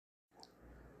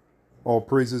All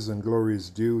praises and glory is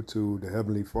due to the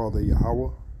Heavenly Father Yahweh,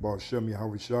 Baal Shem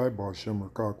Yahweh Shai, Baal Shem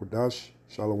Rakar Kwadash,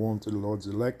 Shalom to the Lord's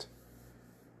elect,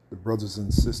 the brothers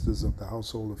and sisters of the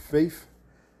household of faith.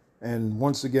 And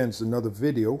once again, it's another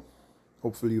video.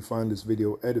 Hopefully you find this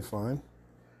video edifying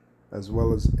as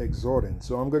well as exhorting.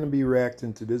 So I'm going to be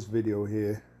reacting to this video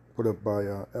here put up by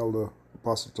Elder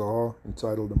Apostle Tahar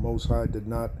entitled "The Most High Did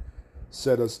Not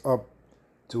Set Us Up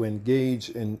to Engage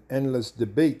in Endless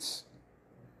Debates."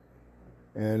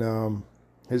 And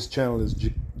his channel is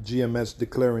GMS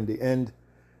Declaring the End.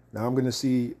 Now I'm going to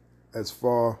see as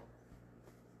far,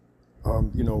 how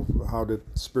the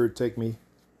Spirit take me,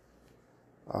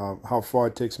 how far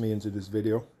it takes me into this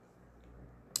video.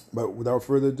 But without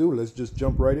further ado, let's just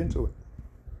jump right into it.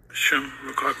 Shem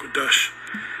Rakar Kwadash,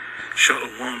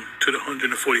 Shalom to the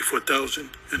 144,000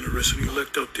 and the rest of the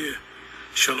elect out there.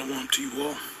 Shalom to you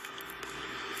all.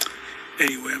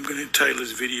 Anyway, I'm going to entitle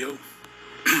this video,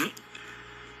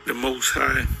 The Most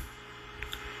High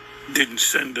didn't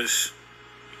send us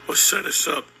or set us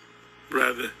up.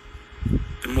 Rather,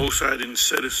 the Most High didn't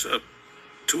set us up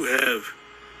to have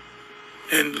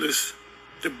endless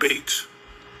debates.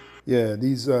 Yeah,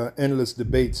 these endless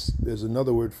debates, there's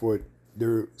another word for it.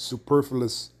 They're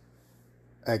superfluous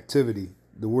activity.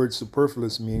 The word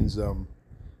superfluous means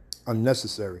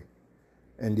unnecessary.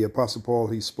 And the Apostle Paul,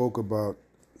 he spoke about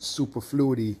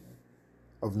superfluity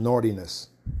of naughtiness.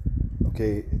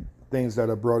 Okay, things that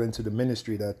are brought into the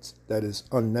ministry that is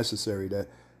unnecessary, that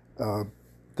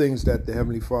things that the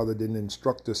Heavenly Father didn't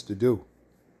instruct us to do.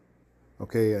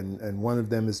 Okay, and one of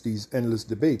them is these endless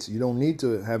debates. You don't need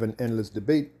to have an endless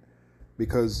debate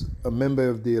because a member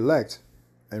of the elect,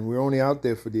 and we're only out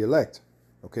there for the elect.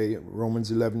 Okay,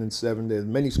 Romans 11:7. There's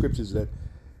many scriptures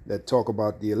that talk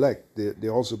about the elect. They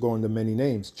also go into many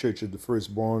names: Church of the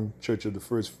Firstborn, Church of the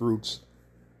First Fruits.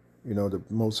 You know, the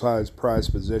Most High's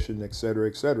prized possession, etc.,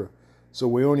 etc. So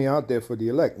we're only out there for the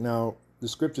elect. Now, the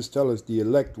scriptures tell us the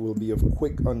elect will be of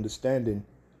quick understanding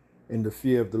in the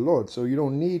fear of the Lord. So you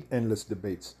don't need endless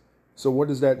debates. So what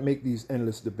does that make these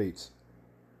endless debates?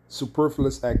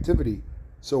 Superfluous activity.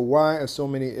 So why are so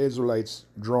many Israelites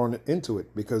drawn into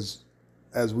it? Because,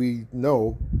 as we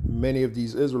know, many of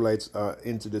these Israelites are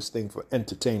into this thing for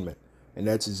entertainment. And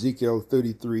that's Ezekiel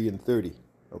 33 and 30.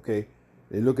 Okay?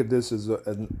 They look at this as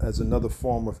another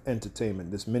form of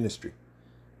entertainment, this ministry.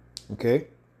 Okay?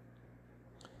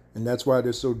 And that's why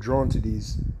they're so drawn to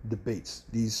these debates,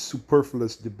 these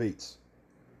superfluous debates.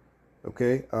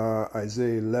 Okay?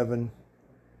 Isaiah 11.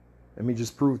 Let me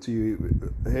just prove to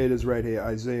you. Here it is right here,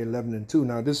 Isaiah 11:2.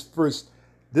 Now,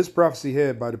 this prophecy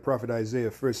here by the prophet Isaiah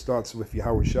first starts with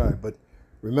Yahweh Shai. But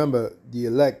remember, the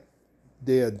elect,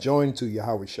 they are joined to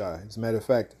Yahweh Shai. As a matter of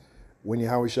fact, when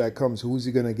Yahweh Shai comes, who's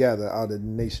he going to gather out of the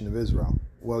nation of Israel?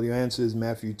 Well, your answer is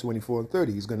Matthew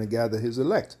 24:30. He's going to gather his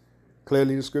elect.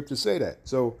 Clearly, the scriptures say that.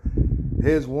 So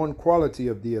here's one quality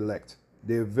of the elect.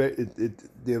 They're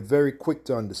very quick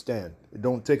to understand. It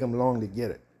don't take them long to get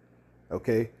it.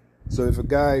 Okay? So if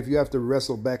you have to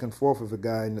wrestle back and forth with a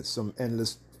guy in some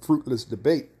endless, fruitless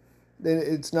debate, then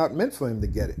it's not meant for him to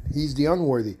get it. He's the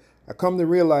unworthy. I come to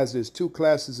realize there's two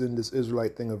classes in this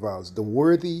Israelite thing of ours: the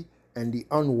worthy and the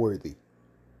unworthy.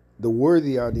 The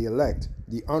worthy are the elect.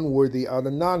 The unworthy are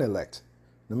the non-elect.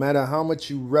 No matter how much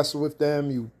you wrestle with them,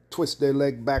 you twist their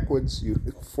leg backwards, you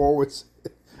forwards,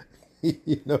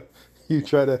 you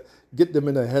try to get them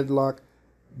in a headlock,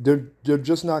 they're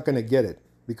just not going to get it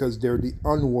because they're the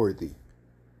unworthy.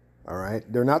 All right?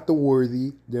 They're not the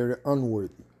worthy, they're the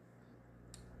unworthy.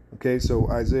 Okay, so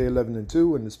Isaiah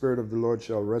 11:2, and the Spirit of the Lord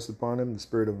shall rest upon him, the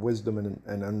Spirit of wisdom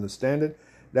and understanding.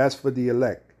 That's for the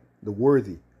elect, the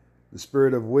worthy. The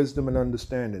Spirit of wisdom and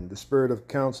understanding, the Spirit of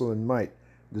counsel and might,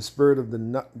 the Spirit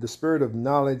of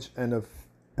knowledge and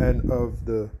of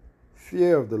the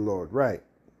fear of the Lord. Right?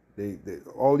 They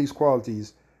all these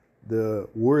qualities, the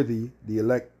worthy, the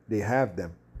elect, they have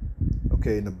them.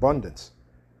 Okay, in abundance.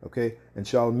 Okay, and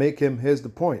shall make him. Here's the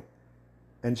point.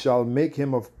 And shall make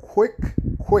him of quick.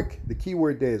 The key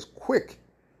word there is quick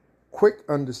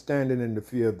understanding in the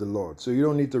fear of the Lord. So you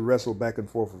don't need to wrestle back and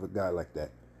forth with a guy like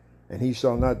that. And he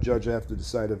shall not judge after the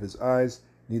sight of his eyes,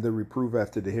 neither reprove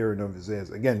after the hearing of his ears.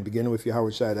 Again, beginning with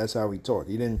Yahweh Shai, that's how he taught.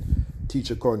 He didn't teach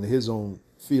according to his own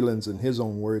feelings and his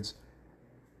own words.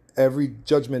 Every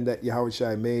judgment that Yahweh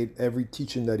Shai made, every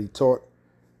teaching that he taught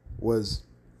was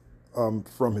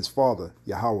from his father,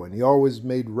 Yahweh. And he always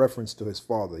made reference to his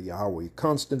father, Yahweh.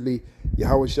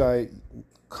 Yahweh Shai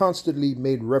constantly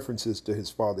made references to his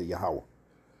father, Yahweh.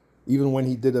 Even when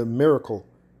he did a miracle,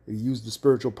 he used the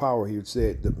spiritual power. He would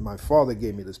say that my father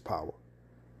gave me this power.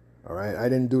 All right. I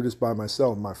didn't do this by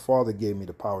myself. My father gave me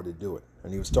the power to do it.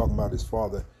 And he was talking about his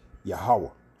father Yahweh.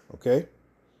 Okay?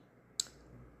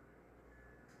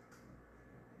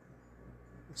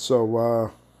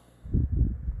 So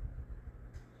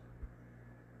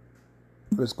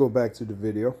let's go back to the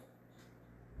video.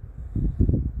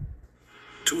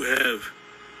 To have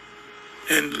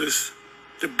endless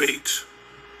debates,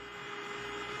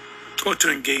 or to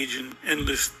engage in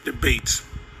endless debates.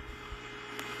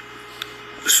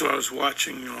 So I was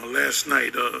watching last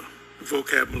night,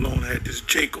 Vocab Malone had this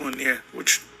Jake on there,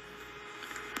 which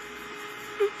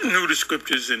knew the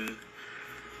scriptures and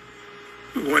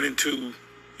went into,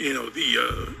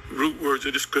 the root words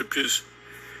of the scriptures,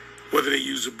 whether they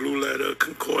use a blue letter,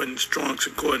 concordance, Strong's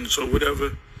concordance, or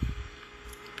whatever.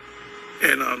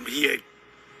 And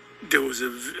there was a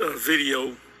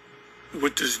video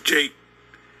with this Jake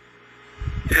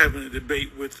having a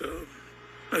debate with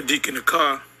a Deacon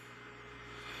Tahar,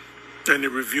 and they're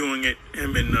reviewing it,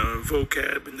 him in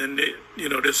vocab, and then they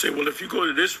say, well, if you go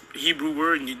to this Hebrew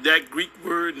word and that Greek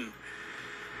word, and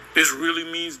this really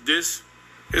means this,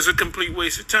 it's a complete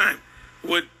waste of time.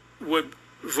 What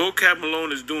Vocab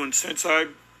Malone is doing, since I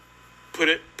put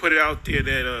it out there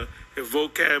that if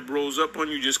vocab rolls up on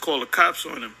you, just call the cops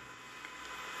on him.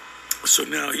 So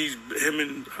now him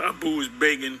and Abu is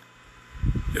begging.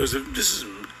 This is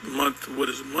a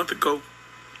month ago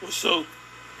or so.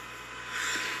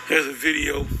 There's a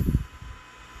video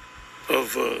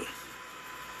of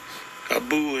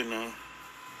Abu and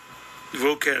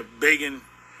vocab begging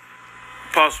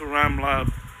Apostle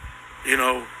Ramla,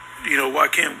 why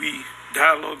can't we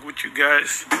dialogue with you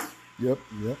guys? Yep.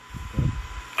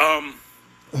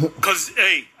 Because,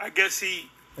 hey, I guess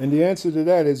And the answer to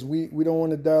that is we don't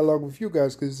want to dialogue with you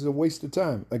guys because it's a waste of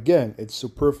time. Again, it's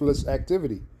superfluous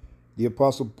activity. The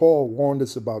Apostle Paul warned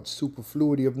us about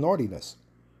superfluity of naughtiness.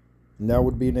 And that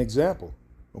would be an example.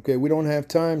 Okay, we don't have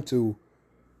time to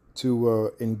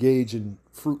engage in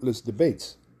fruitless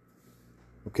debates.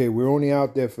 Okay, we're only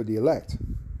out there for the elect.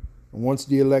 And once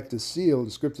the elect is sealed,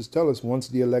 the scriptures tell us once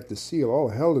the elect is sealed, all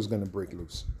hell is going to break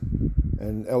loose.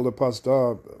 And Elder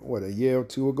Apostle Tahar, a year or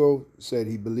two ago, said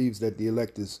he believes that the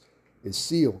elect is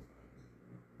sealed.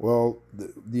 Well,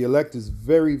 the elect is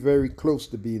very, very close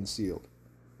to being sealed.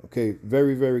 Okay,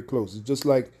 very, very close. It's just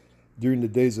like during the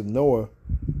days of Noah.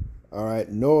 All right,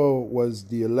 Noah was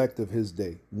the elect of his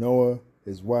day. Noah,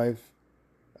 his wife,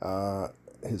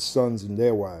 his sons and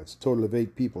their wives, total of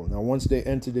 8 people. Now, once they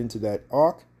entered into that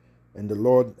ark, and the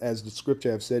Lord, as the scripture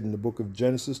have said in the book of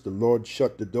Genesis, the Lord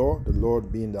shut the door, the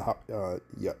Lord being the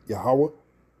Yahweh,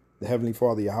 the Heavenly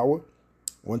Father Yahweh.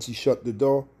 Once he shut the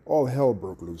door, all hell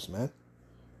broke loose, man.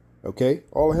 Okay,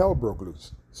 all hell broke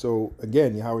loose. So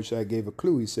again, Yahushua gave a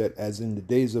clue. He said, as in the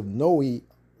days of Noah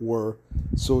were,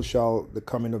 so shall the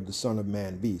coming of the Son of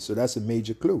Man be. So that's a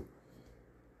major clue.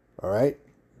 All right.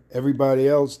 Everybody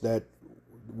else that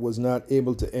was not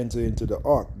able to enter into the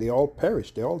ark, they all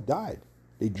perished. They all died.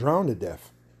 They drowned to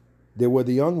death. They were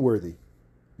the unworthy.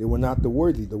 They were not the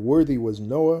worthy. The worthy was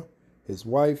Noah, his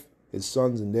wife, his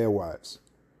sons, and their wives.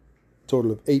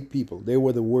 Total of 8 people. They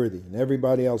were the worthy, and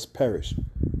everybody else perished.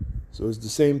 So it's the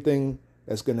same thing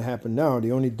that's going to happen now.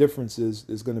 The only difference is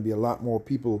there's going to be a lot more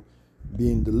people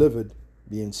being delivered,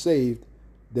 being saved,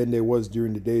 than there was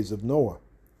during the days of Noah.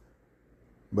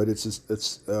 But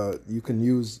you can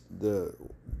use the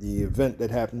event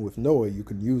that happened with Noah. You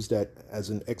can use that as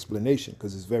an explanation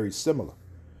because it's very similar.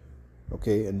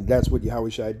 Okay, and that's what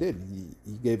Yahushua did.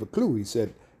 He gave a clue. He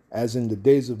said, as in the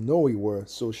days of Noah were,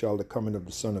 so shall the coming of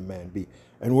the Son of Man be.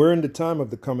 And we're in the time of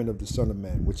the coming of the Son of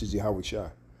Man, which is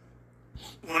Yahushua.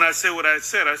 When I said what I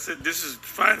said this is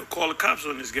final. Call the cops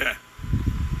on this guy.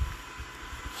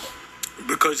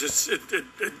 Because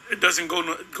it doesn't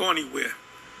go anywhere.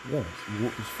 Yeah,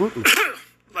 it's fruitless.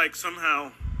 Like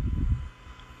somehow.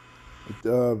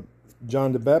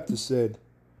 John the Baptist said,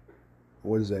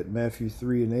 what is that, Matthew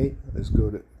 3:8? Let's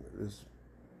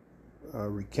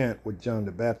recant what John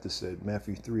the Baptist said,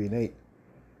 Matthew 3:8.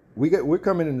 We're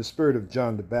coming in the spirit of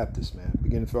John the Baptist, man.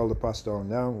 Beginning from Elder Apostle on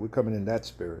down, we're coming in that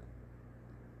spirit.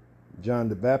 John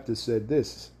the Baptist said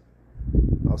this.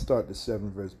 I'll start the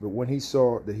 7th verse. But when he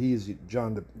saw that he is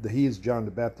John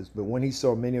the Baptist, but when he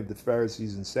saw many of the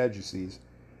Pharisees and Sadducees,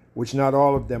 which not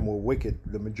all of them were wicked,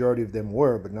 the majority of them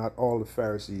were, but not all the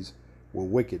Pharisees were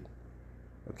wicked.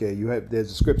 Okay,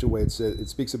 there's a scripture where it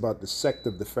speaks about the sect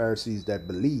of the Pharisees that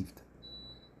believed.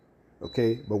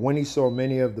 Okay, but when he saw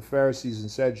many of the Pharisees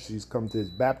and Sadducees come to his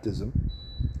baptism,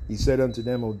 he said unto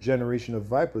them, O generation of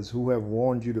vipers, who have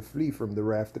warned you to flee from the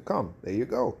wrath to come? There you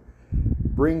go.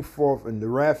 Bring forth, and the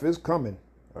wrath is coming.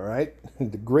 All right,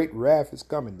 the great wrath is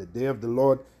coming. The day of the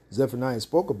Lord, Zephaniah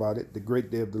spoke about it. The great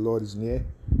day of the Lord is near.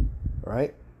 All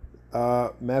right,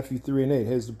 Matthew 3 and 8.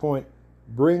 Here's the point.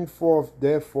 Bring forth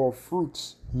therefore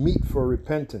fruits, meet for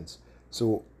repentance.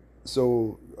 So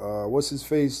what's his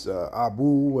face?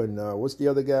 Abu and what's the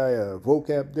other guy?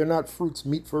 Vocab. They're not fruits,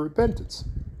 meet for repentance.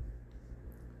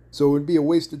 So it would be a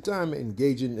waste of time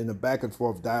engaging in a back and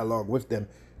forth dialogue with them,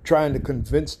 trying to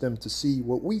convince them to see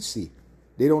what we see.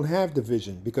 They don't have the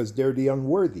vision because they're the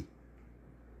unworthy.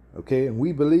 Okay, and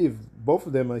we believe both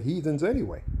of them are heathens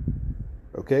anyway.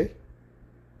 Okay,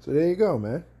 so there you go,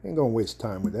 man. Ain't gonna waste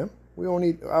time with them. We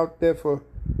only out there for,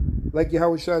 like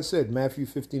Yahushua said, Matthew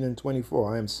 15 and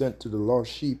 24. I am sent to the lost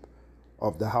sheep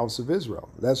of the house of Israel.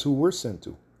 That's who we're sent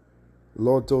to. The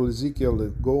Lord told Ezekiel to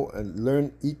go and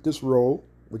learn, eat this roll,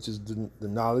 which is the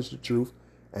knowledge, the truth,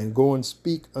 and go and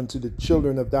speak unto the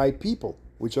children of thy people,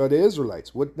 which are the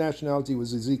Israelites. What nationality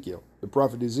was Ezekiel? The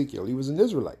prophet Ezekiel. He was an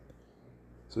Israelite.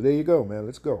 So there you go, man.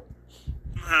 Let's go.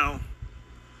 Now,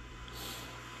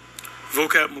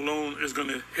 Vocab Malone is going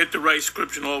to hit the right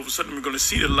scripture, and all of a sudden we're going to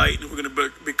see the light, and we're going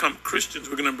to become Christians.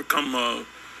 We're going to become,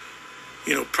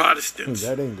 Protestants.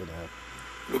 That ain't going to happen.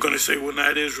 We're going to say we're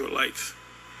not Israelites,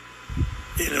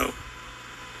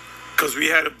 because we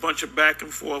had a bunch of back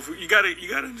and forth. You got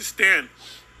to understand,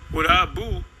 with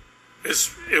Abu,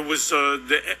 it was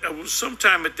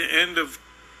sometime at the end of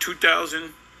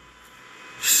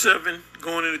 2007,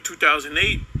 going into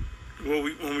 2008,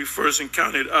 when we first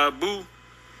encountered Abu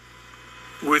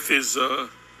with his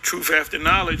truth after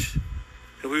knowledge,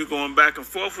 and we were going back and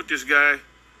forth with this guy.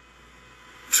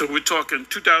 So we're talking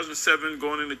 2007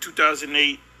 going into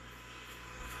 2008,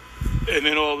 and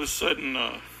then all of a sudden,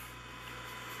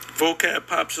 Vocab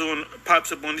pops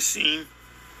up on the scene,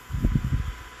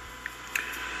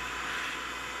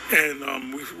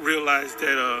 and we realized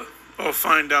that, or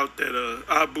find out that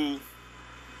Abu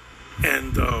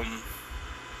and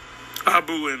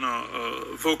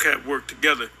Vocab work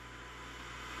together.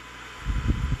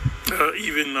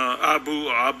 Even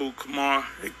Abu Kamar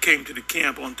came to the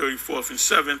camp on 34th and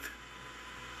 7th,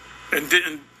 and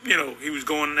didn't, he was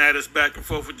going at us back and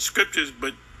forth with the scriptures,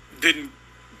 but didn't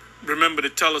remember to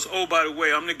tell us, oh, by the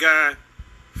way, I'm the guy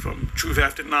from Truth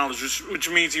After Knowledge, which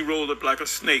means he rolled up like a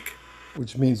snake.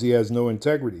 Which means he has no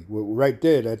integrity. Well, right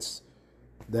there, that's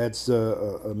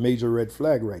a major red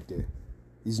flag right there.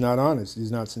 He's not honest.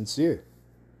 He's not sincere.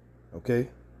 Okay?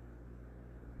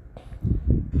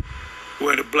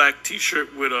 Wearing a black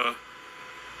T-shirt with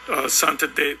Santa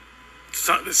de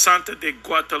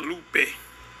Guadalupe.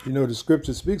 The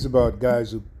scripture speaks about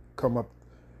guys who come up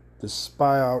to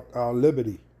spy out our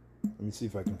liberty. Let me see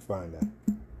if I can find that.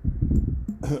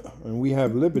 And we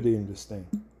have liberty in this thing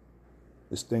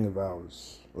of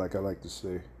ours, like I like to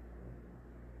say.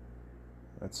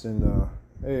 That's in,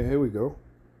 here we go.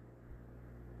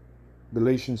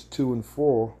 Galatians 2 and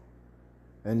 4.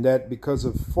 And that because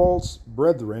of false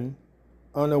brethren,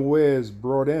 unawares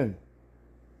brought in,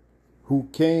 who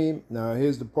came, now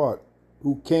here's the part,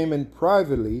 who came in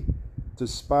privately to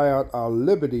spy out our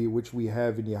liberty which we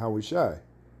have in Yahushua,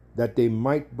 that they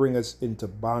might bring us into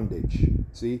bondage.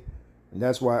 See? And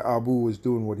that's why Abu was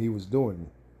doing what he was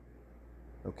doing.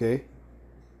 Okay?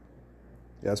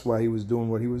 That's why he was doing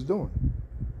what he was doing.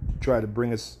 To try to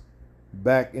bring us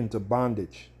back into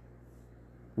bondage.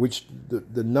 Which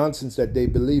the nonsense that they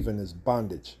believe in is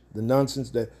bondage. The nonsense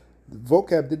that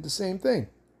Vocab did the same thing.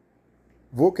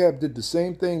 Vocab did the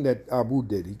same thing that Abu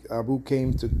did. Abu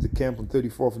came to the camp on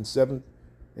 34th and 7th,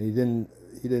 and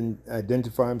he didn't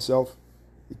identify himself.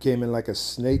 He came in like a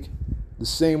snake. The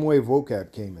same way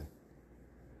Vocab came in.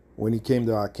 When he came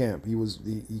to our camp, he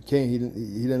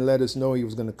didn't let us know he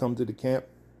was going to come to the camp.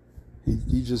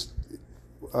 He just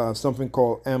something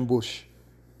called ambush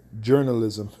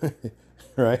journalism,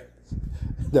 right?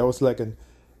 That was like an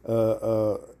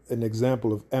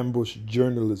example of ambush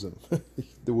journalism.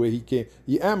 The way he came,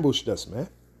 he ambushed us, man.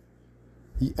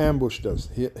 He ambushed us.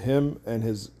 Him and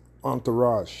his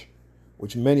entourage,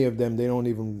 which many of them they don't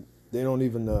even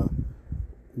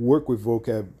work with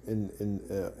Vocab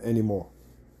anymore.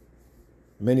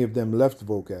 Many of them left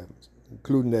Vocab,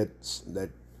 including that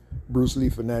Bruce Lee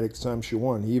fanatic Sam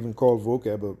Shawan. He even called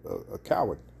Vocab a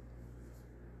coward.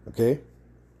 Okay?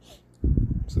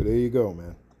 So there you go,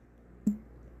 man.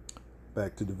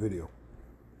 Back to the video.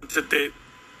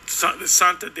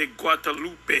 Santa de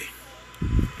Guadalupe,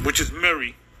 which is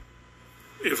Mary,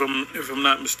 if I'm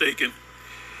not mistaken.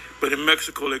 But in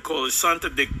Mexico they call it Santa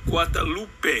de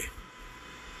Guadalupe.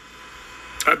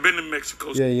 I've been to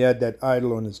Mexico. Yeah, he had that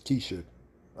idol on his T-shirt,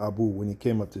 Abu, when he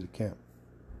came up to the camp.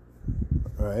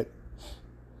 All right.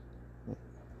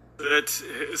 That's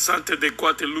Santa de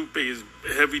Guadalupe is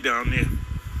heavy down there.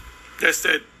 That's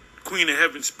that Queen of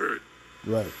Heaven spirit.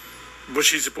 Right. But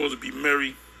she's supposed to be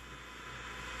Mary.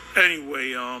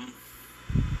 Anyway,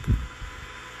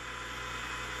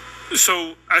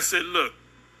 so I said, look,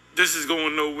 this is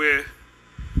going nowhere.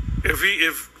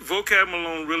 If Vocab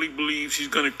Malone really believes he's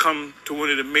going to come to one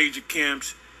of the major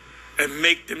camps and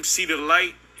make them see the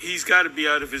light, he's got to be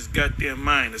out of his goddamn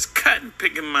mind. His cotton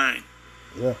picking mind.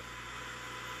 Yeah.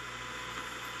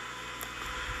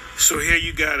 So here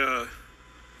you got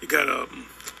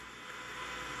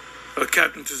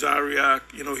Captain Tazariak.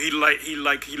 You know, he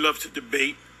loves to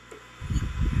debate,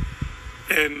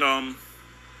 and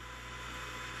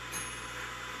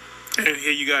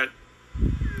here you got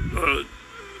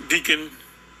Deacon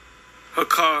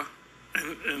Hakar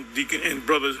and Deacon and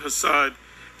Brother Hassad.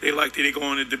 They go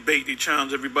on a debate. They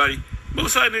challenge everybody.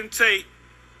 Most I didn't say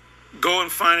go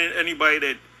and find anybody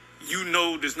that you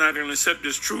know does not going to accept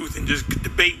this truth and just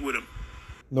debate with them.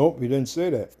 Nope, he didn't say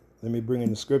that. Let me bring in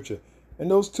the scripture.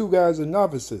 And those two guys are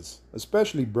novices,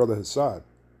 especially Brother Hassad.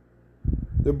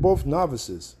 They're both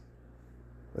novices.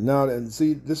 Now, and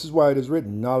see, this is why it is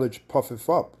written, knowledge puffeth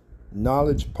up.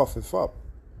 Knowledge puffeth up.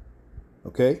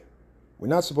 Okay? We're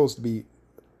not supposed to be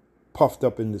puffed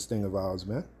up in this thing of ours,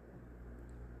 man.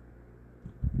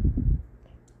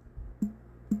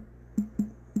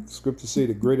 Scripture say,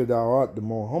 the greater thou art, the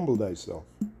more humble thyself.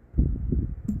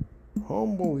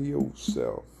 Humble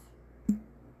yourself.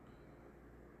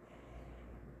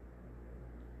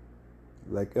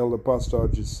 Like Elder Apostle Tahar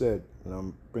just said, and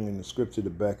I'm bringing the scripture to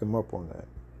back him up on that.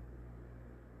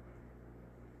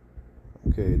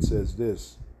 Okay, it says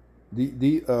this.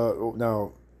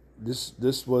 Now,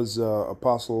 this was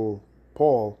Apostle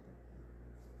Paul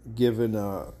giving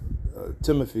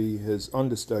Timothy, his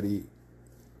understudy,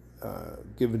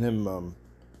 giving him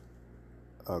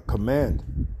a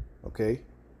command, okay?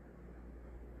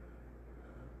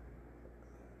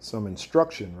 Some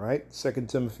instruction, right? 2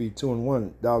 Timothy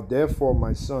 2:1. Thou therefore,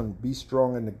 my son, be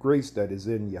strong in the grace that is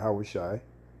in Yahushai,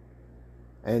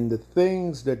 and the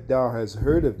things that thou hast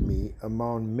heard of me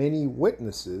among many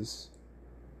witnesses,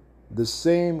 the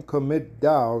same commit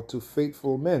thou to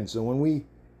faithful men. So when we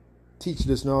teach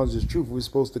this knowledge is truth, we're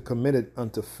supposed to commit it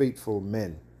unto faithful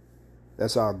men.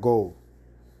 That's our goal.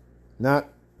 Not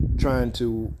trying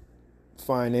to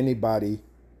find anybody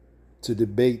to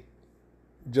debate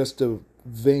just to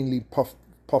vainly puff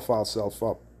ourselves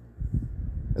up.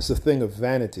 It's a thing of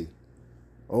vanity.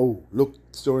 Oh, look,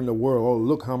 still in the world. Oh,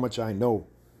 look how much I know.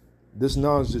 This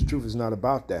knowledge is truth is not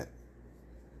about that.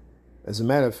 As a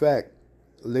matter of fact,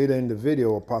 later in the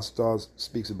video, Apostle Tahar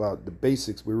speaks about the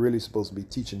basics. We're really supposed to be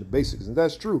teaching the basics. And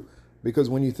that's true, because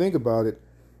when you think about it,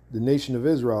 the nation of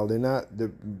Israel, they're not,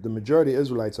 the majority of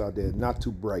Israelites out there are not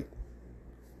too bright.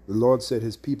 The Lord said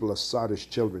his people are sottish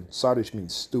children. Sottish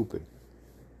means stupid.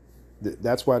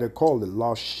 That's why they're called the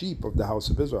lost sheep of the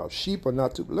house of Israel. Sheep are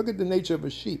not too, look at the nature of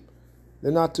a sheep.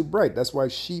 They're not too bright. That's why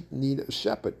sheep need a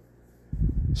shepherd.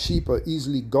 Sheep are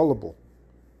easily gullible.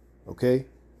 Okay?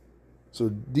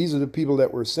 So these are the people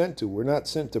that we're sent to. We're not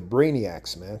sent to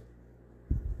brainiacs, man.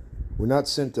 We're not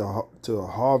sent to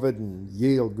Harvard and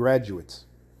Yale graduates.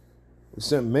 We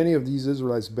sent many of these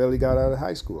Israelites barely got out of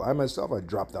high school. I myself, I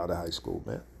dropped out of high school,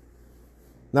 man.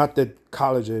 Not that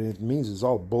college or anything means, it's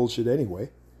all bullshit anyway.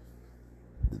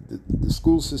 The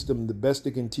school system, the best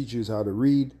it can teach you is how to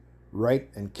read, write,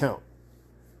 and count.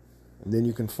 And then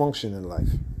you can function in life.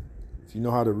 If you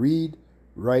know how to read,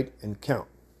 write, and count.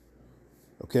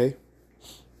 Okay?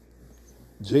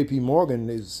 J.P. Morgan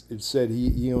it said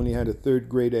he only had a third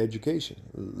grade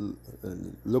education.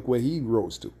 Look where he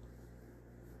rose to.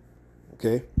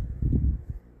 Okay?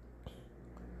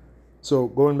 So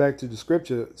going back to the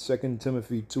scripture, 2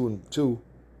 Timothy 2:2,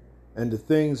 and the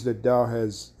things that thou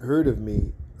hast heard of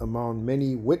me among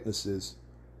many witnesses,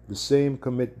 the same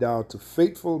commit thou to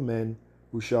faithful men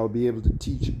who shall be able to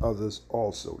teach others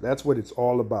also. That's what it's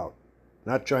all about.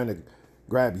 Not trying to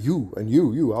grab you and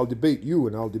you. I'll debate you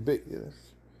and I'll debate.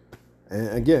 Yes. And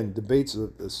again, debates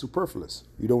are superfluous.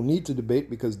 You don't need to debate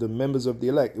because the members of the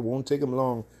elect, it won't take them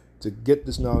long to get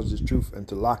this knowledge, this truth, and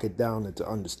to lock it down and to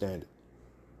understand it.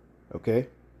 Okay?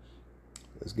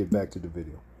 Let's get back to the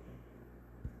video.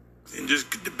 And just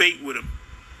debate with him.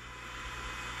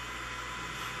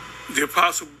 The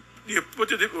apostle,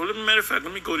 matter of fact,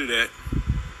 let me go to that.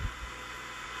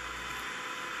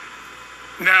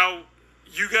 Now,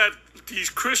 you got these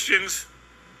Christians,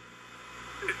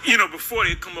 you know, before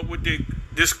they come up with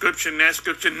this scripture and that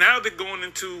scripture, now they're going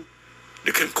into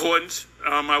the concordance.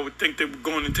 I would think they were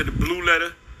going into the blue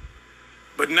letter.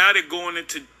 But now they're going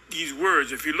into these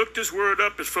words. If you look this word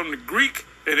up, it's from the Greek,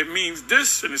 and it means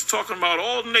this, and it's talking about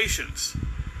all nations.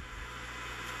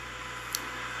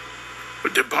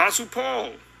 But the Apostle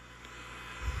Paul,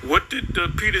 what did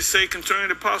Peter say concerning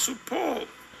the Apostle Paul?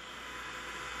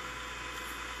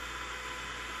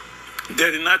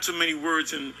 There are not so many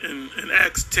words in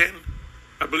Acts 10.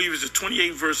 I believe it's the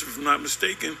 28th verse, if I'm not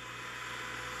mistaken.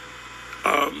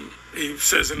 He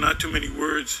says in not too many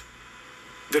words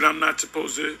that I'm not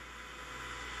supposed to.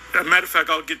 As a matter of fact,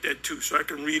 I'll get that too, so I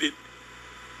can read it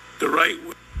the right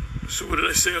way. So what did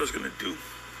I say I was going to do?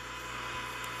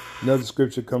 Another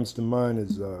scripture comes to mind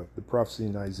is the prophecy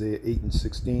in Isaiah 8 and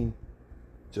 16.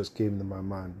 Just came to my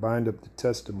mind. Bind up the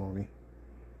testimony.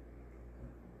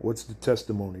 What's the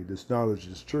testimony? This knowledge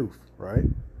is truth, right?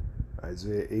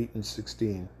 Isaiah 8 and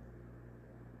 16.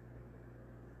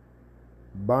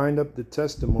 Bind up the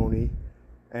testimony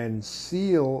and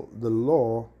seal the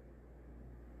law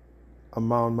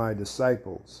among my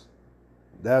disciples.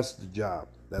 That's the job.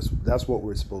 That's what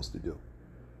we're supposed to do.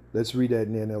 Let's read that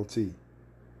in the NLT.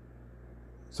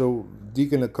 So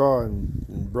Deacon Tahar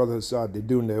and Brother Hassad, they're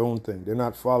doing their own thing. They're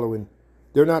not following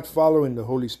the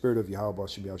Holy Spirit of Yahweh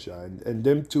Shem Yahushua. And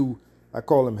them two, I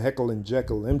call them Heckle and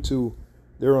Jekyll. Them two,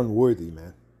 they're unworthy,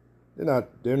 man.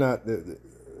 They're not.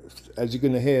 As you're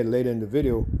gonna hear later in the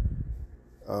video,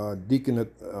 Deacon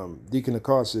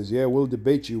Tahar says, "Yeah, we'll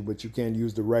debate you, but you can't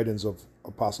use the writings of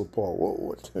Apostle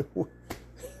Paul."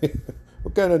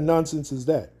 What kind of nonsense is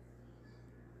that?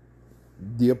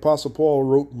 The Apostle Paul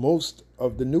wrote most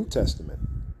of the New Testament.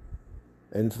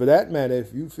 And for that matter,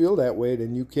 if you feel that way,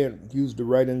 then you can't use the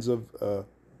writings of,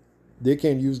 they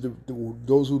can't use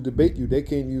those who debate you, they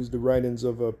can't use the writings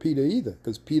of Peter either.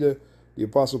 Because Peter, the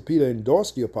Apostle Peter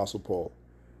endorsed the Apostle Paul.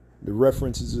 The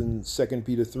references in 2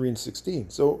 Peter 3 and 16.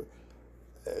 So,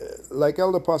 like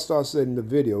Elder Pastor said in the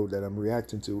video that I'm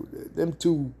reacting to, them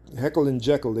two, Heckle and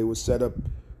Jekyll, they were set up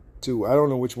to, I don't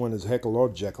know which one is Heckle or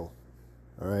Jekyll.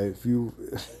 All right, if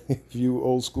you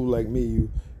old school like me,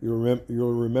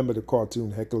 you'll remember the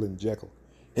cartoon Heckle and Jekyll.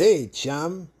 Hey,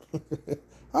 chum.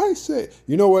 I say,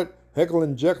 you know what? Heckle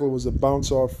and Jekyll was a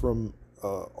bounce off from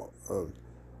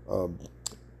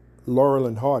Laurel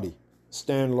and Hardy,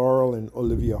 Stan Laurel and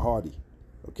Olivia Hardy.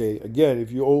 Okay, again,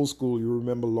 if you're old school, you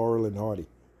remember Laurel and Hardy.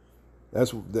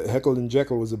 That's the Heckle and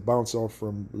Jekyll was a bounce off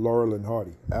from Laurel and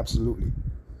Hardy. Absolutely.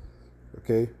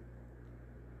 Okay.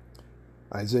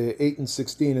 Isaiah 8 and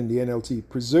 16 in the NLT.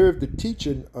 Preserve the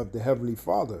teaching of the Heavenly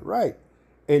Father. Right.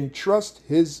 Entrust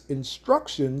his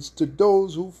instructions to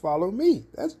those who follow me.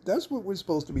 That's what we're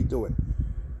supposed to be doing.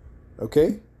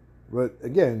 Okay. But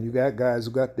again, you got guys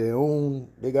who got their own,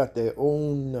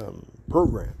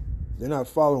 program. They're not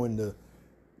following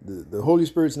the Holy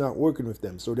Spirit's not working with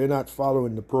them. So they're not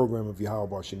following the program of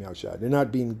Yahweh Shem Yahushua. They're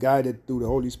not being guided through the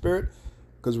Holy Spirit.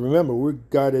 Because remember, we're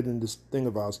guided in this thing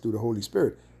of ours through the Holy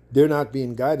Spirit. They're not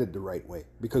being guided the right way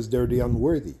because they're the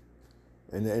unworthy.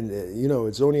 And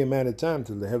it's only a matter of time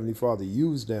till the Heavenly Father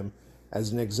used them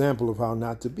as an example of how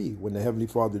not to be when the Heavenly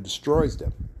Father destroys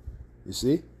them. You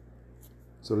see?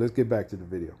 So let's get back to the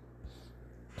video.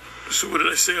 So what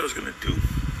did I say I was going to do?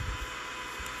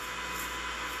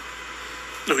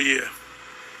 Oh, yeah.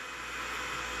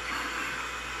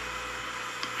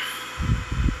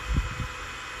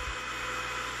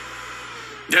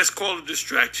 That's called a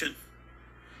distraction.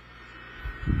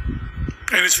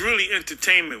 And it's really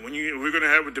entertainment when we're going to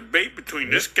have a debate between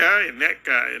this guy and that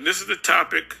guy. And this is the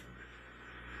topic.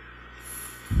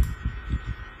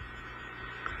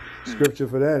 Scripture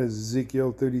for that is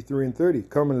Ezekiel 33 and 30.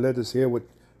 Come and let us hear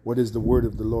what is the word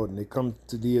of the Lord. And they come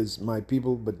to thee as my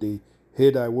people, but they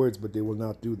hear thy words, but they will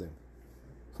not do them.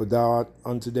 For thou art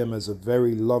unto them as a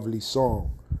very lovely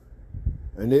song.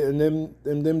 And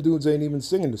them dudes ain't even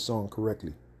singing the song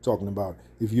correctly. Talking about,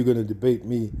 if you're going to debate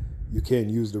me, you can't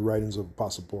use the writings of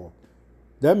Apostle Paul.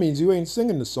 That means you ain't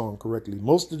singing the song correctly.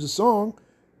 Most of the song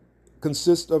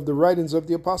consists of the writings of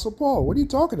the Apostle Paul. What are you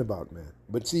talking about, man?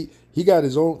 But see, he got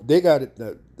his own, they got it,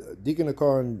 Deacon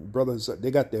Tahar and brothers,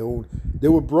 they got their own, they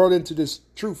were brought into this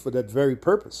truth for that very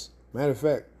purpose. Matter of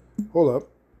fact, hold up.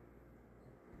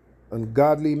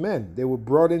 Ungodly men, they were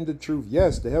brought into truth.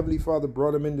 Yes, the Heavenly Father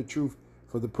brought them into truth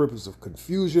for the purpose of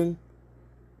confusion,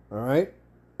 all right?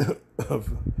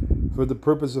 For the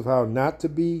purpose of how not to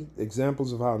be,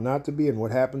 examples of how not to be, and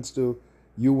what happens to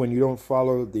you when you don't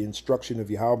follow the instruction of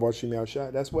Yahweh Shem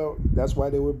Yahushua. That's why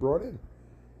they were brought in.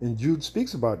 And Jude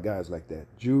speaks about guys like that.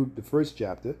 Jude, the 1st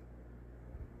chapter,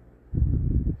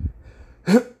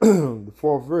 the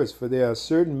 4th verse. For there are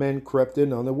certain men crept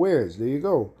in unawares. There you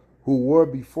go. Who were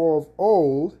before of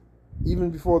old, even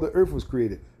before the earth was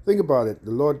created. Think about it.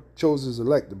 The Lord chose his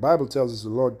elect. The Bible tells us the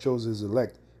Lord chose his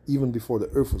elect even before the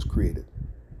earth was created.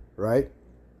 Right?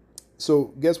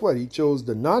 So guess what? He chose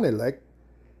the non-elect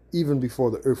even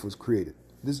before the earth was created.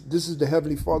 This is the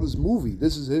Heavenly Father's movie.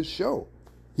 This is his show.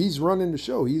 He's running the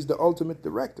show. He's the ultimate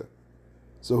director.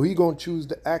 So he gonna choose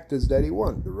the actors that he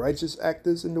wants, the righteous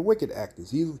actors and the wicked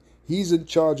actors. He's in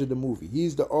charge of the movie.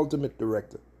 He's the ultimate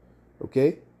director.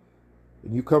 Okay?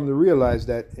 And you come to realize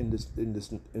that in this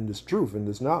truth, in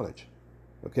this knowledge.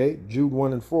 Okay? Jude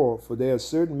 1 and 4, for there are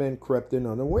certain men crept in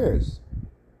unawares,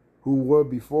 who were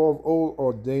before of old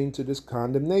ordained to this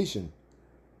condemnation.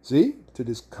 See? To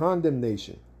this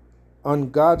condemnation.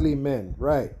 Ungodly men,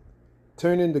 right?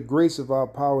 Turning the grace of our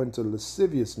power into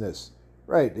lasciviousness.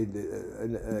 Right.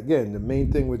 And again, the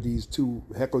main thing with these two,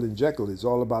 Heckle and Jekyll, is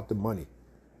all about the money.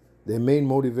 Their main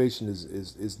motivation is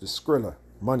the skrilla,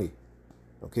 money.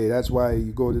 Okay, that's why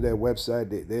you go to their website,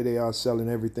 there they are selling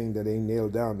everything that ain't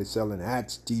nailed down. They're selling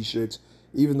hats, t-shirts,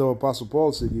 even though Apostle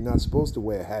Paul said you're not supposed to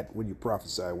wear a hat when you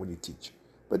prophesy, when you teach.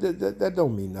 But that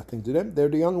don't mean nothing to them. They're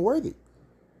the unworthy.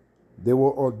 They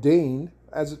were ordained,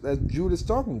 as Jude is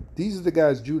talking. These are the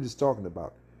guys Jude is talking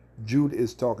about. Jude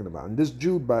is talking about. And this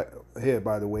Jude by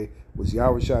the way, was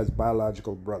Yahushai's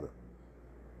biological brother.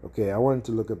 Okay, I wanted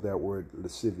to look up that word,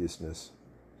 lasciviousness.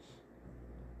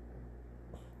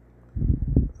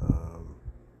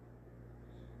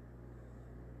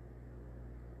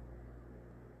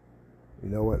 You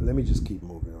know what? Let me just keep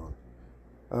moving on.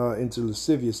 Into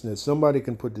lasciviousness. Somebody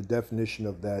can put the definition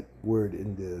of that word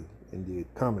in the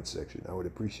comment section. I would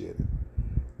appreciate it.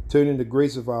 Turning the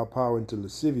grace of our power into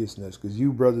lasciviousness, because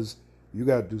you brothers, you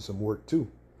got to do some work too.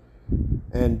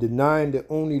 And denying the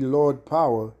only Lord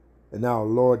power and our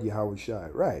Lord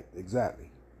Yahushai. Right, exactly.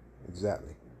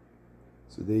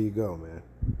 So there you go, man.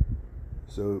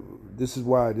 So this is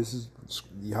why,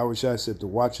 Yahushai said to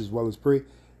watch as well as pray.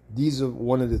 These are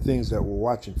one of the things that we're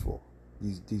watching for.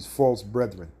 These false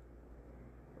brethren,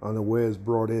 unawares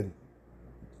brought in.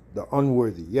 The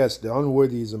unworthy. Yes, the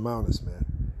unworthy is among us, man.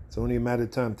 It's only a matter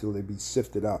of time till they be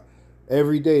sifted out.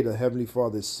 Every day the Heavenly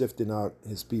Father is sifting out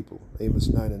his people. Amos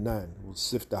 9 and 9 will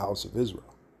sift the house of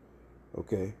Israel.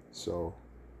 Okay, so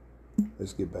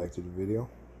let's get back to the video.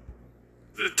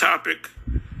 The topic.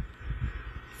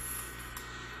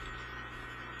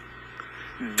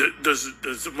 Does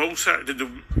the Most High, did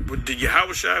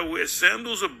Yahushua wear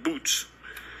sandals or boots?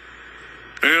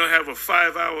 And he'll have a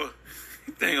 5-hour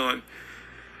thing on,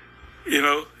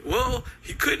 well,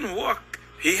 he couldn't walk.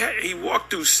 He walked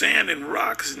through sand and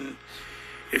rocks, and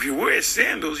if you wear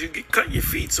sandals, you get cut your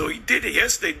feet. So he did it.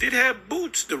 Yes, they did have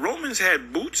boots. The Romans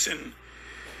had boots, and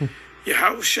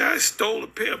Yahushua stole a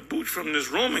pair of boots from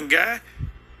this Roman guy.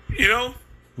 Hey,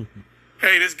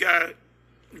 this guy,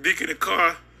 Deacon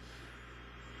Tahar,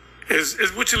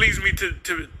 which leads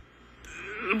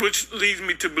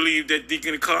me to believe that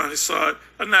Deacon Tahar saw it,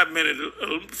 or not meant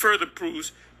it, further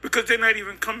proves, because they're not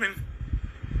even coming.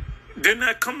 They're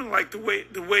not coming like the way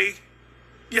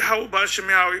Yahweh Ba'Shem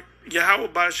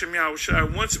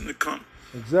Yahushua wants them to come.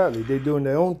 Exactly. They're doing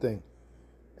their own thing.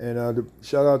 And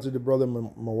shout out to the brother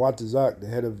Mawatazak, the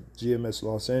head of GMS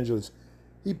Los Angeles.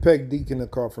 He pegged Deacon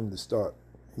Tahar from the start.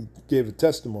 He gave a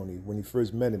testimony when he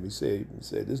first met him. He said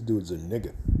this dude's a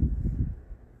nigger.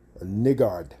 A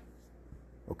niggard.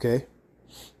 Okay?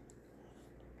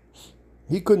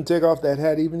 He couldn't take off that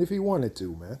hat even if he wanted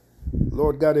to, man. The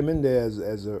Lord got him in there as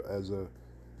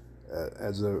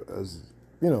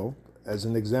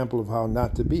an example of how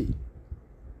not to be.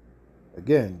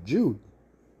 Again, Jude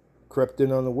crept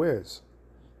in unawares,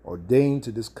 ordained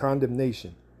to this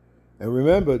condemnation. And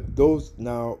remember,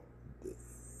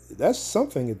 that's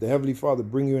something. If the Heavenly Father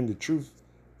bring you into truth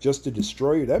just to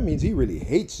destroy you, that means he really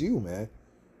hates you, man.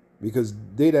 Because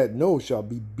they that know shall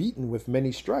be beaten with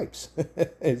many stripes.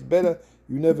 It's better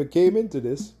you never came into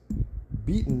this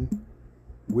beaten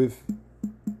with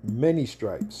many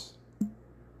stripes.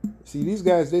 See, these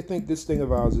guys, they think this thing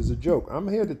of ours is a joke. I'm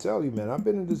here to tell you, man, I've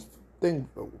been in this thing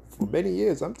for many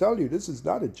years. I'm telling you, this is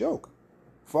not a joke.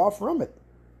 Far from it.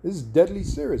 This is deadly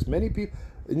serious. Many people,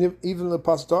 and even the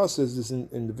Apostle Tahar says this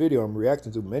in the video I'm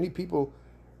reacting to, many people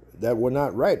that were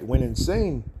not right went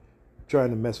insane trying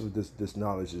to mess with this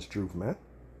knowledge, this truth, man.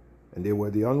 And they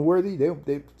were the unworthy.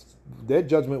 Their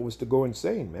judgment was to go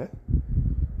insane, man.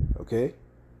 Okay?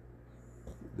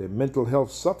 Their mental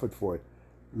health suffered for it.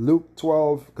 Luke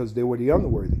 12, because they were the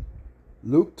unworthy.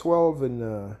 Luke 12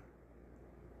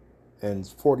 and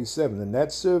 47. And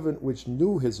that servant which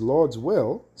knew his Lord's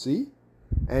will, see,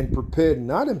 and prepared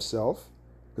not himself,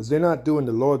 because they're not doing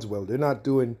the Lord's will. They're not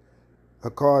doing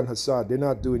Hakar and Hassad. They're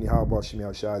not doing Yahweh Shem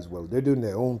Shai's will. They're doing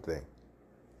their own thing.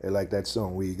 They're like that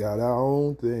song, we got our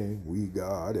own thing, we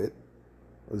got it.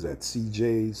 What was that,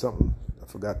 CJ something? I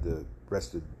forgot the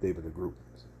rest of the name of the group.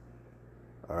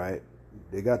 All right?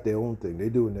 They got their own thing.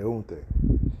 They're doing their own thing.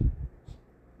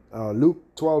 Luke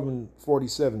 12 and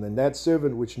 47. And that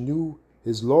servant which knew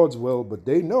his Lord's will, but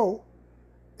they know,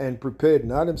 and prepared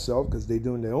not himself, because they're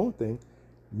doing their own thing,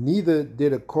 neither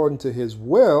did according to his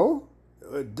will.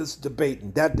 This debate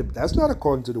and that's not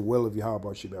according to the will of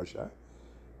Yahweh Shai.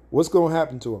 What's going to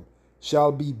happen to him?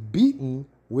 Shall be beaten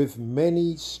with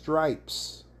many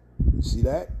stripes. You see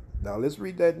that? Now let's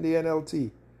read that in the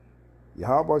NLT.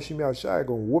 Yahweh Shai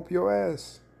gonna whoop your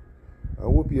ass.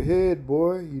 I'll whoop your head,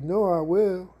 boy. You know I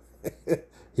will.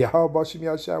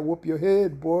 Yahweh Shai whoop your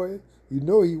head, boy. You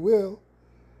know he will.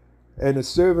 And a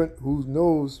servant who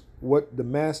knows what the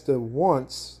master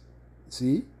wants,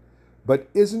 see, but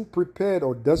isn't prepared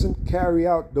or doesn't carry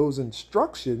out those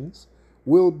instructions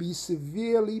will be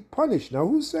severely punished. Now,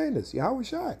 who's saying this? Yahweh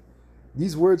Shai.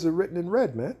 These words are written in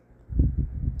red, man.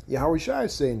 Yahweh Shai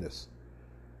is saying this.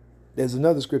 There's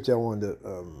another scripture I wanted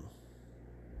to...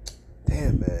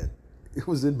 damn, man. It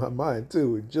was in my mind,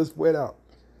 too. It just went out.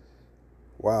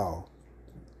 Wow.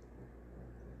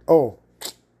 Oh.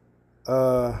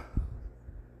 What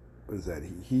is that?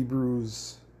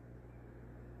 Hebrews...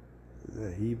 Is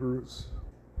that Hebrews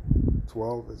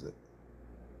 12, is it?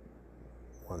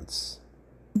 Once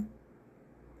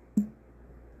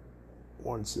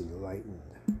enlightened.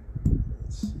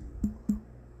 Let's see.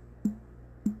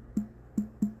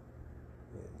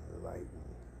 Enlightened.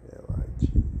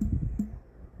 L-I-G.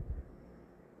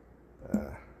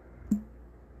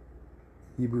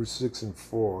 Hebrews 6 and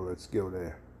 4. Let's go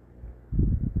there.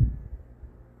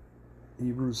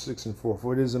 Hebrews 6 and 4.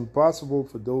 For it is impossible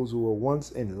for those who were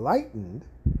once enlightened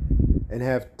and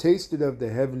have tasted of the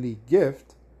heavenly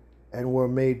gift and were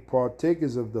made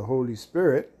partakers of the Holy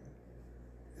Spirit.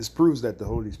 This proves that the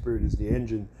Holy Spirit is the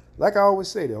engine. Like I always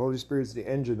say, the Holy Spirit is the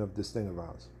engine of this thing of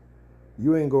ours.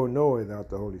 You ain't going nowhere without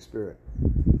the Holy Spirit.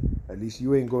 At least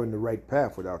you ain't going the right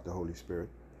path without the Holy Spirit.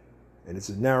 And it's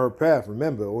a narrow path.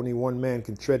 Remember, only one man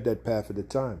can tread that path at a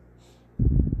time.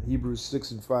 Hebrews 6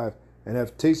 and 5. And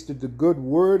have tasted the good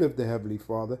word of the Heavenly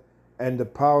Father and the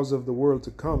powers of the world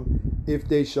to come, if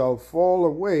they shall fall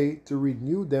away, to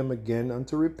renew them again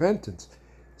unto repentance,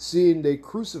 seeing they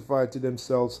crucified to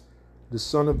themselves the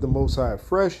Son of the Most High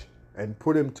afresh and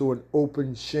put him to an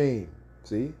open shame.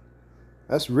 See?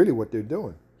 That's really what they're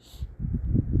doing.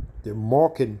 They're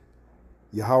mocking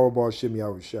Yahweh Bar Shem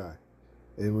Yahweh Shai.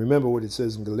 And remember what it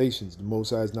says in Galatians, the Most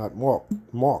High is not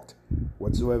mocked.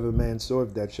 Whatsoever man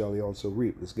soweth, that shall he also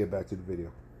reap. Let's get back to the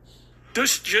video.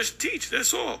 Just teach,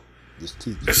 that's all. Just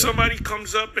teach. If somebody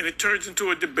comes up and it turns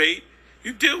into a debate,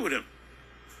 you deal with him.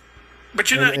 But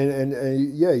you're not...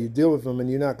 And yeah, you deal with them, and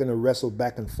you're not going to wrestle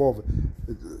back and forth.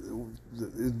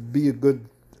 It'd be a good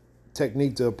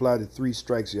technique to apply the 3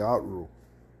 strikes you're out rule.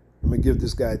 I'm going to give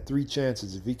this guy 3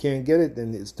 chances. If he can't get it,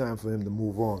 then it's time for him to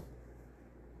move on.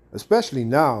 Especially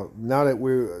now that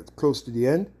we're close to the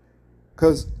end.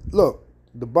 Because, look,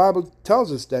 the Bible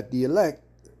tells us that the elect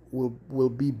will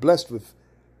be blessed with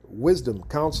wisdom,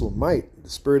 counsel, might, the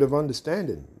spirit of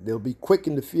understanding. They'll be quick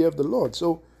in the fear of the Lord.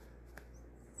 So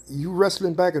you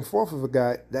wrestling back and forth with a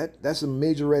guy, that's a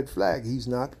major red flag. He's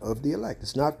not of the elect.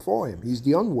 It's not for him. He's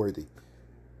the unworthy.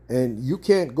 And you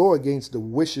can't go against the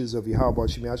wishes of Yahweh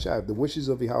Shem Shai. If the wishes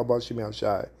of Yahweh Shem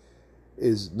Shai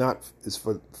is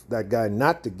for that guy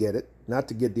not to get it, not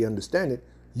to get the understanding,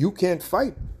 you can't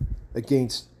fight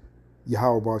against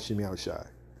Yahweh Shem Shai.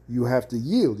 You have to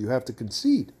yield. You have to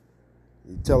concede.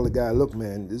 You tell the guy, look,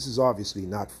 man, this is obviously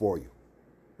not for you.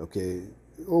 Okay?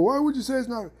 Well, why would you say it's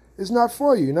not? It's not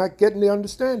for you. You're not getting the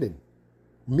understanding.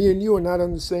 Me and you are not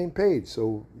on the same page.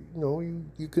 So,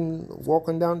 you can walk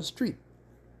on down the street.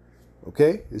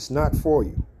 Okay? It's not for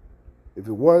you. If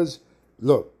it was,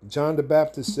 look, John the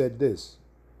Baptist said this.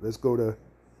 Let's go to,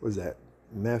 what is that?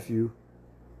 Matthew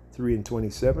 3 and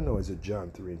 27, or is it John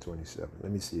 3 and 27?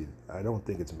 Let me see. I don't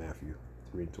think it's Matthew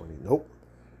 3 and 20. Nope.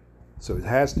 So it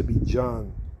has to be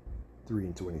John 3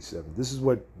 and 27. This is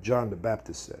what John the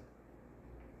Baptist said.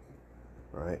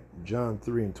 All right? John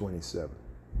 3 and 27.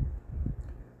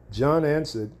 John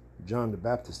answered, John the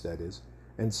Baptist that is,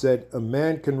 and said, a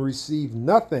man can receive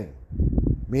nothing,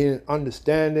 meaning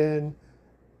understanding,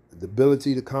 the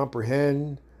ability to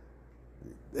comprehend,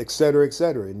 etc.,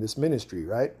 in this ministry,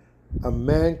 right? A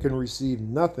man can receive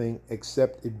nothing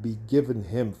except it be given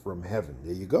him from heaven.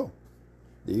 There you go.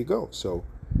 There you go. So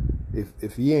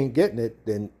if he ain't getting it,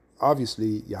 then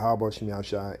obviously Yahweh Shem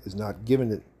Shai is not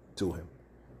giving it to him.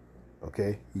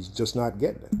 Okay? He's just not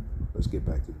getting it. Let's get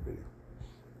back to the video.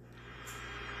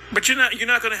 But you're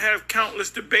not going to have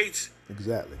countless debates.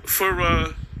 Exactly. For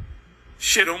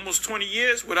almost 20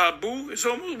 years without Boo.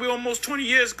 We're almost 20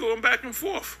 years going back and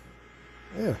forth.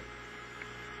 Yeah.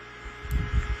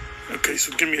 Okay,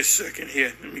 so give me a second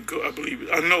here. Let me go.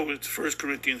 I know it's 1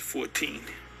 Corinthians 14.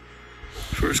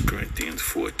 1 Corinthians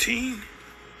 14.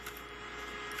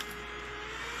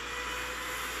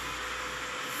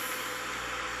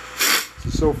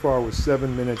 So far we're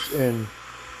 7 minutes in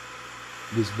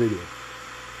this video.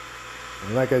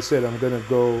 And like I said, I'm going to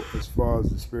go as far as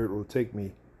the Spirit will take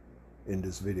me in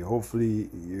this video. Hopefully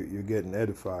you're getting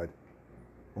edified.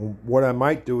 And what I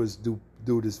might do is do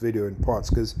this video in parts,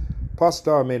 because Apostle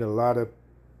Tahar made a lot of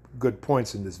good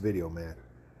points in this video, man.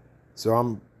 So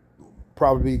I'm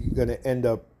probably going to end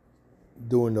up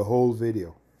doing the whole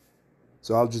video.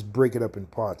 So I'll just break it up in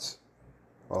parts.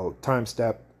 I'll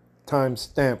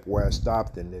timestamp where I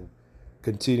stopped, and then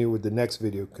continue with the next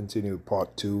video, continue with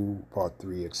part 2, part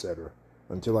 3, etc.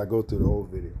 until I go through the whole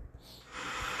video.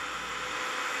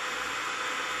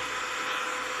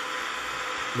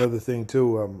 Another thing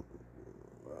too,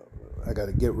 I got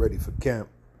to get ready for camp,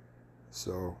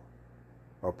 so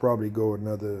I'll probably go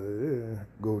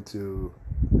to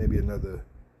maybe another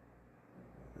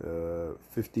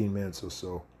 15 minutes or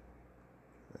so,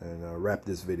 and wrap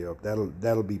this video up.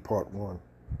 That'll be part 1.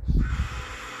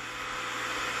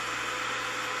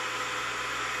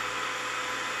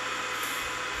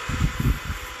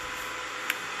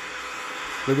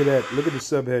 Look at that. Look at the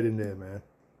subhead in there, man.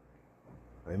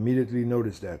 I immediately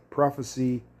noticed that.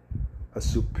 Prophecy, a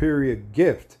superior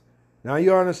gift. Now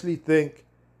you honestly think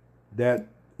that,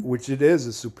 which it is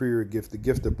a superior gift, the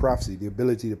gift of prophecy, the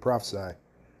ability to prophesy,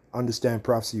 understand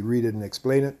prophecy, read it and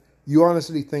explain it. You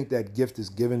honestly think that gift is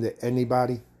given to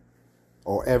anybody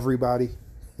or everybody?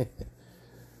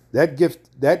 That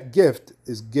gift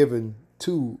is given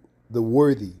to the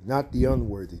worthy, not the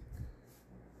unworthy.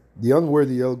 The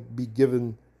unworthy will be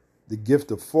given the gift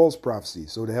of false prophecy,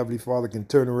 so the Heavenly Father can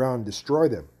turn around and destroy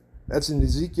them. That's in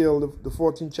Ezekiel, the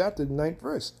 14th chapter, the 9th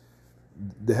verse.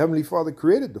 The Heavenly Father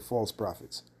created the false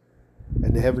prophets,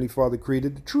 and the Heavenly Father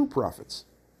created the true prophets.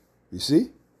 You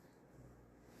see?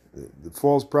 The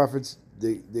false prophets,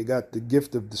 they got the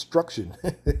gift of destruction.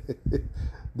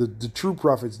 The true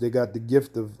prophets, they got the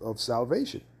gift of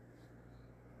salvation.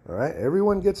 All right?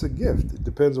 Everyone gets a gift. It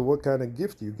depends on what kind of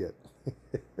gift you get.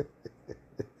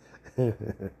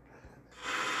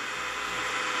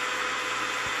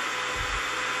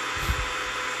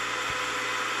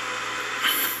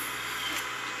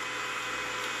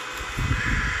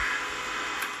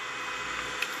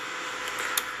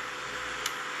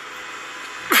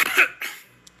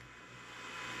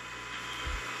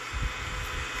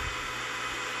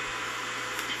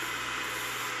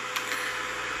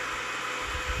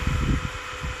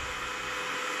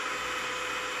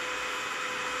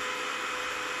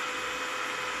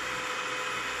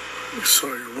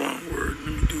 Sorry, wrong word.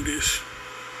 Let me do this.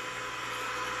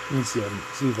 Let me see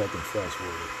if I can fast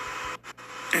forward.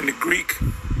 In the Greek,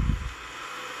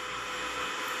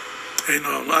 and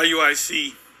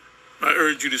IUIC, I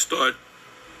urge you to start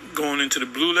going into the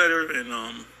blue letter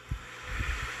and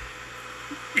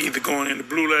either going in the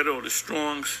blue letter or the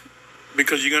Strongs,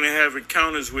 because you're going to have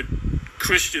encounters with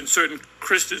Christians, certain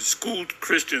Christians, schooled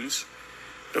Christians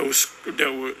that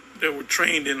were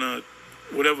trained in a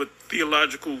whatever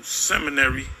theological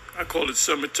seminary. I call it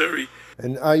cemetery.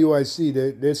 And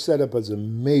IUIC, they're set up as a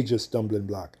major stumbling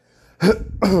block.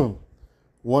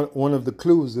 One of the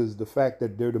clues is the fact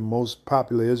that they're the most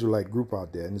popular Israelite group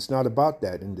out there. And it's not about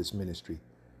that in this ministry.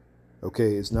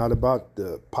 Okay, it's not about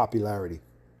the popularity.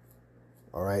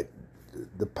 All right?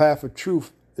 The path of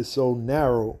truth is so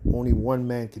narrow, only one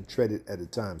man can tread it at a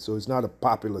time. So it's not a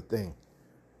popular thing.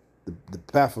 The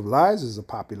path of lies is a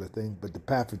popular thing, but the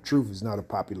path of truth is not a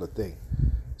popular thing.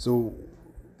 So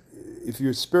if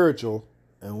you're spiritual,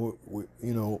 and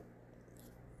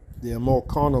there are more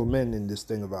carnal men in this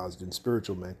thing of ours than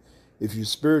spiritual men. If you're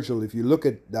spiritual, if you look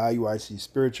at the IUIC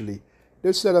spiritually,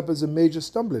 they're set up as a major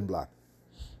stumbling block.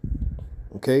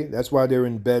 Okay, that's why they're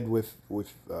in bed with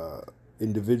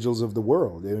individuals of the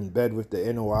world. They're in bed with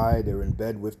the NOI. They're in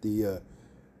bed with the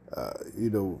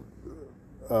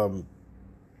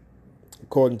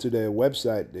according to their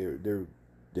website,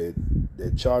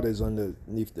 their charter is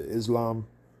underneath the Islam.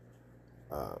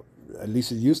 At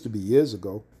least it used to be years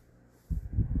ago.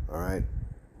 All right,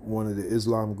 one of the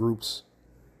Islam groups.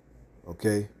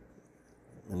 Okay,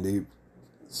 and they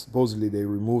supposedly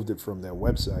removed it from their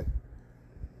website.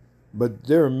 But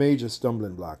they're a major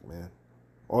stumbling block, man.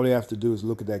 All you have to do is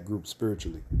look at that group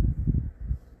spiritually.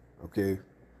 Okay.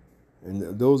 And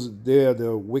they are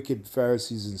the wicked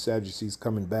Pharisees and Sadducees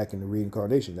coming back in the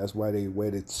reincarnation. That's why they wear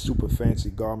the super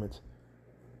fancy garments.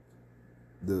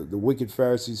 The wicked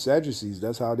Pharisees, Sadducees,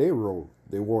 that's how they roll.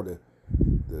 They wore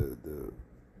the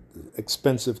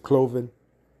expensive clothing.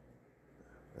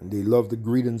 And they love the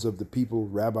greetings of the people.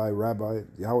 Rabbi, Rabbi.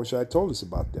 Yahushua told us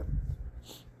about them.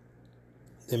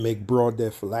 They make broad their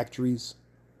phylacteries.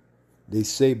 They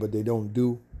say, but they don't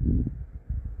do.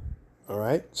 All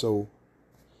right? So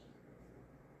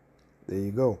There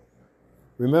you go.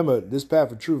 Remember, this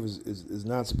path of truth is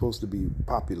not supposed to be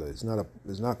popular. It's not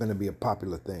going to be a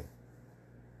popular thing.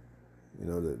 You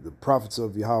know, the prophets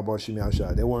of Yahweh Shem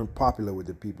Yahshua, they weren't popular with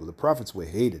the people. The prophets were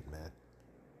hated, man.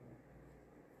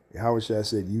 Yahweh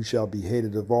said, "You shall be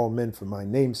hated of all men for my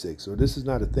name's sake." So this is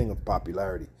not a thing of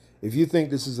popularity. If you think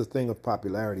this is a thing of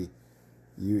popularity,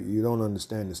 you don't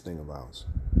understand this thing of ours.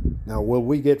 Now, will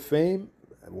we get fame?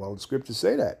 Well, the scriptures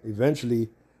say that. Eventually,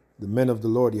 the men of the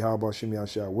Lord, Yahweh Shem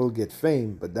Yahshua, will get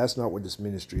fame, but that's not what this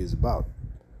ministry is about.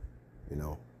 You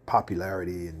know,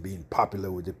 popularity and being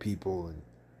popular with the people. And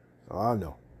oh,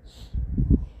 no.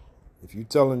 If you're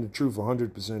telling the truth,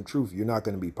 100% truth, you're not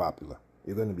going to be popular.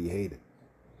 You're going to be hated.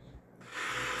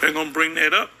 They're going to bring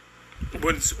that up.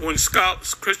 When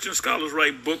Christian scholars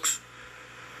write books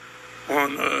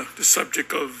on the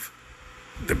subject of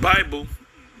the Bible,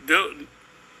 they'll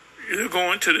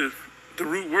go into the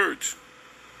root words.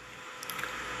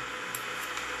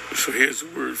 So here's the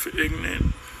word for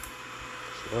ignorant.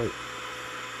 That's right.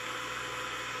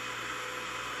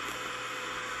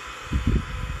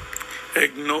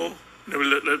 Igno.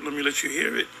 Let me let you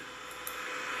hear it.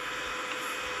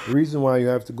 The reason why you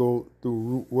have to go through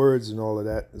root words and all of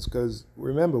that is because,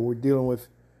 remember, when we deal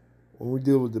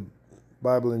with the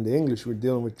Bible in the English, we're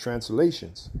dealing with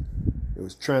translations. It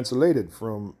was translated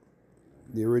from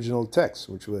the original text,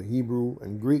 which were Hebrew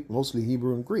and Greek, mostly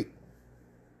Hebrew and Greek.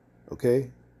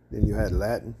 Okay? Then you had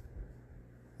Latin,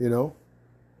 you know?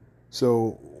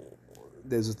 So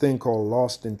there's a thing called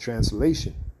lost in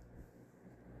translation.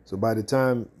 So by the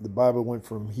time the Bible went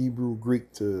from Hebrew,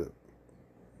 Greek to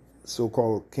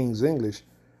so-called King's English,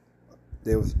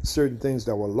 there were certain things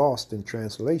that were lost in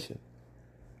translation.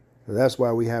 So that's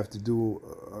why we have to do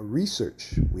a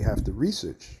research. We have to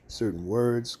research certain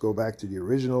words, go back to the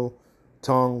original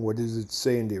tongue. What does it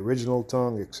say in the original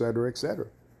tongue, etc., etc.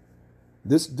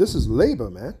 This is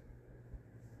labor, man.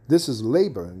 This is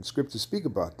labor, and scriptures speak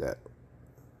about that,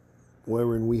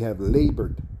 wherein we have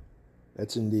labored.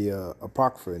 That's in the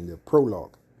Apocrypha, in the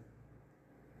prologue.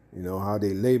 You know, how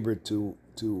they labored to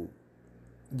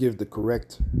give the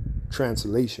correct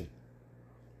translation.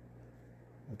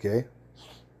 Okay?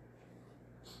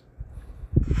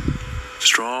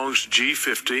 Strong's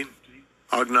G50,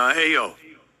 Agnaeo.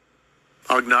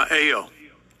 Agnaeo.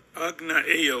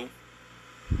 Agnaeo.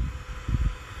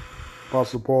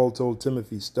 Apostle Paul told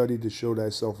Timothy, study to show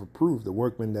thyself approved, a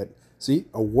workman that, see,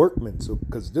 a workman, so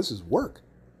because this is work.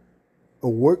 A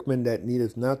workman that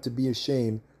needeth not to be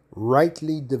ashamed,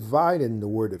 rightly dividing the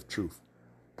word of truth.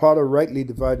 Part of rightly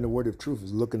dividing the word of truth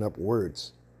is looking up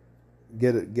words.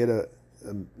 Get the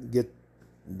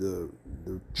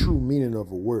true meaning of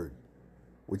a word,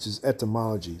 which is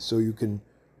etymology. So you can,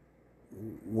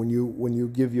 when you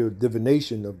give your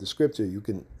divination of the scripture, you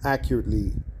can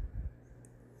accurately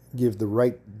give the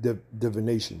right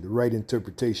divination, the right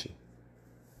interpretation,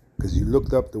 because you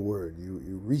looked up the word,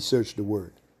 you researched the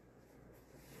word.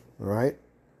 All right?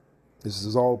 This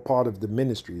is all part of the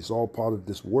ministry. It's all part of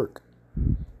this work.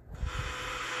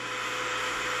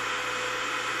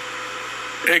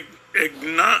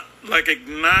 Like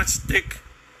agnostic,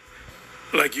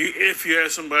 like if you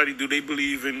ask somebody, do they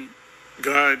believe in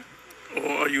God, or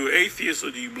are you an atheist,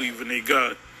 or do you believe in a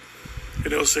God?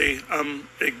 And they'll say, I'm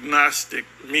agnostic,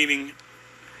 meaning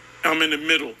I'm in the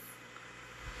middle.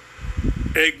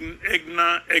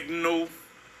 Agno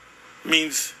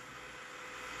means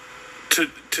to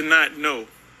not know.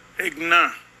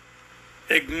 Agno,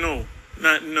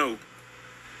 not know.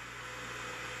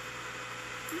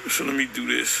 So let me do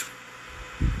this.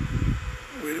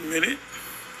 Wait a minute.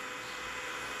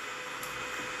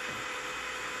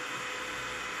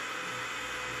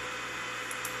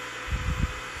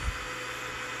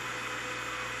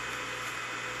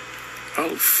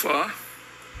 Alpha.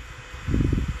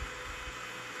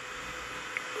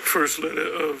 First letter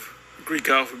of Greek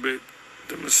alphabet.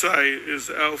 The Messiah is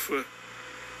Alpha,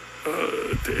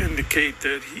 to indicate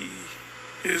that he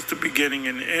is the beginning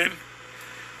and the end.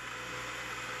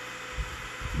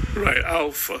 Right,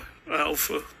 Alpha.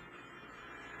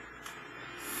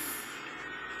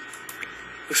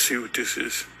 Let's see what this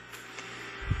is.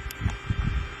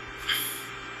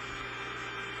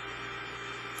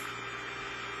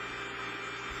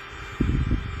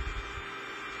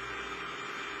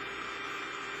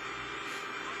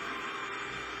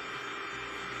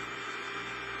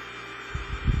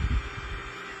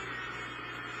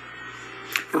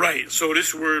 Right, so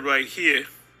this word right here.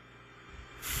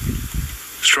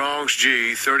 Strong's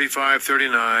G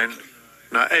 3539,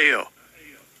 Naeo.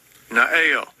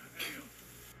 Naeo.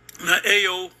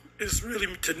 Naeo is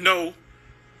really to know.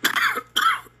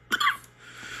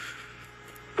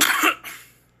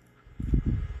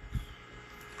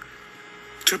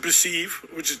 perceive,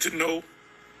 which is to know,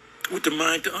 with the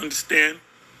mind to understand,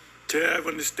 to have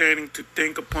understanding, to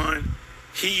think upon,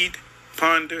 heed,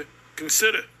 ponder,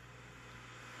 consider.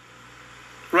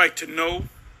 Right, to know,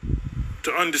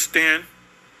 to understand.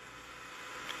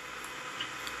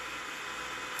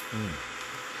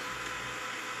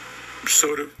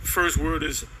 So the first word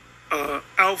is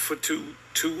alpha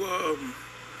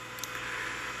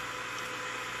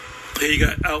here you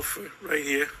got alpha right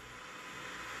here.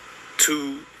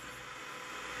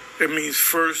 That means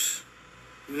first,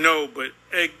 no, but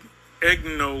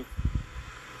egno.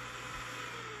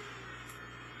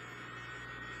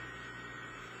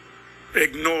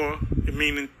 Ignore, it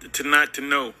meaning to not to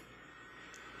know.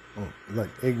 Oh, like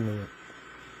ignorant.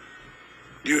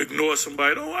 You ignore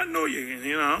somebody. Oh, I know you.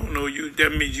 You know, I don't know you.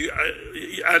 That means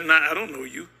I don't know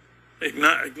you.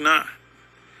 Ignore.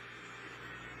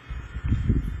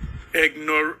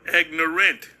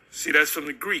 Ignorant. See, that's from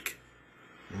the Greek.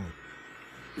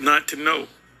 Not to know.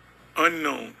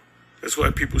 Unknown. That's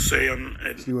why people say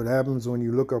See what happens when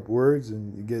you look up words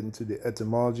and you get into the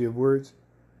etymology of words?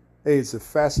 Hey, it's a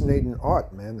fascinating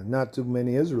art, man, and not too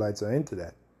many Israelites are into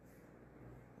that.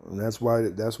 And that's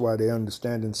why their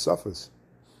understanding suffers.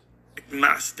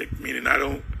 Agnostic, meaning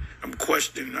I'm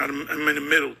questioning, I'm in the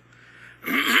middle.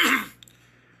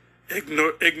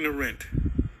 Ignorant.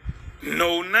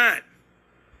 No, not.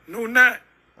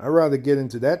 I'd rather get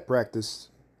into that practice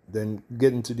than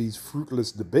get into these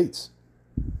fruitless debates.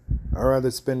 I'd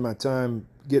rather spend my time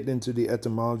getting into the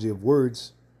etymology of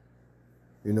words,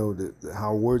 you know,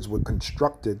 how words were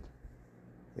constructed,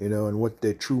 you know, and what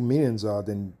their true meanings are,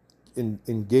 than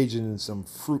engaging in some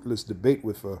fruitless debate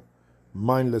with a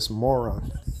mindless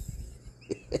moron.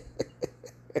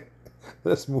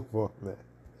 Let's move on, man.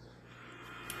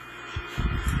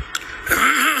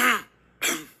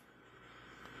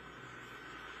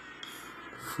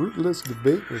 Fruitless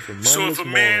debate with a mindless moron. So if a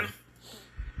man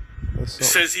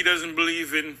says he doesn't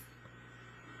believe in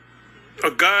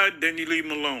a God, then you leave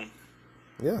him alone.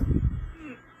 Yeah.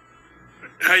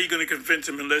 How are you going to convince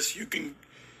him unless you can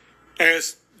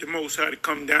ask the Most High to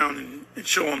come down and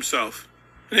show himself?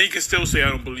 And then you can still say, I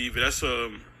don't believe it. That's,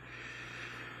 what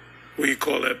do you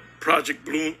call that? Project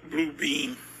Blue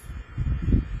Beam.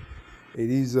 Hey,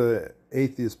 these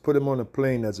atheists, put them on a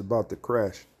plane that's about to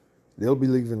crash. They'll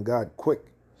believe in God quick.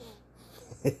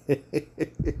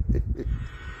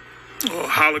 Or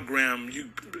hologram,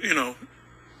 you know.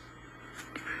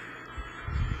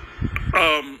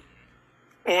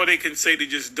 Or they can say they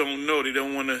just don't know. They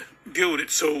don't want to deal with it.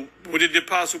 So what did the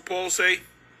Apostle Paul say?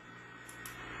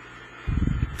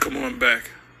 Come on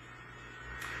back.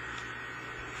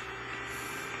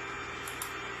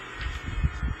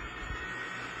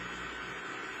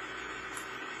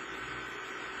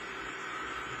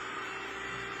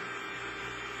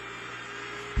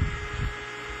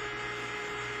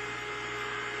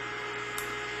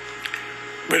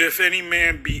 But if any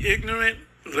man be ignorant,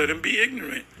 let him be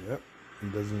ignorant. Yep, he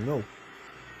doesn't know.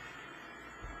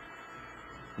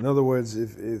 In other words,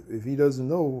 if he doesn't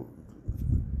know,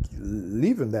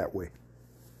 leave him that way.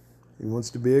 He wants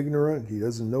to be ignorant. He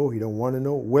doesn't know. He don't want to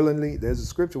know. Willingly, there's a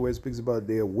scripture where it speaks about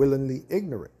they are willingly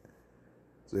ignorant.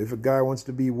 So if a guy wants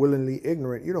to be willingly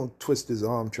ignorant, you don't twist his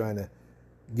arm trying to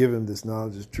give him this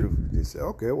knowledge of truth. You say,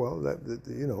 okay, well,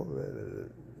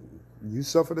 you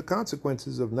suffer the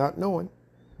consequences of not knowing.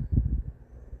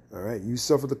 All right, you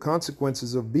suffer the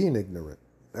consequences of being ignorant.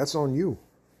 That's on you.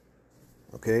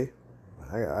 Okay,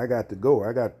 I got to go.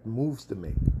 I got moves to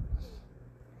make.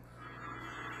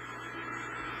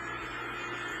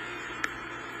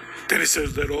 Then it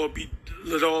says, let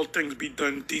all things be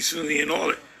done decently and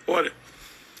order.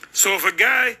 So if a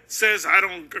guy says, I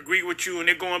don't agree with you, and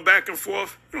they're going back and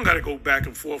forth, you don't got to go back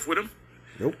and forth with him.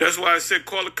 Nope. That's why I said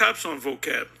call the cops on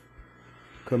vocab.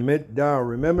 Commit thou.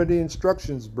 Remember the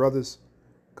instructions, brothers.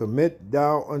 Commit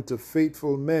thou unto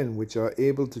faithful men, which are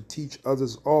able to teach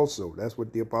others also. That's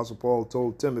what the Apostle Paul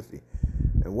told Timothy.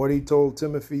 And what he told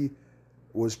Timothy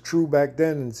was true back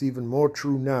then, and it's even more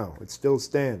true now. It still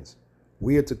stands.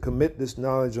 We are to commit this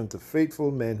knowledge unto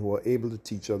faithful men who are able to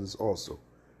teach others also.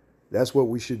 That's what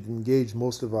we should engage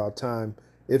most of our time,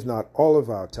 if not all of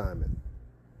our time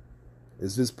in.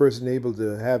 Is this person able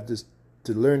to have this,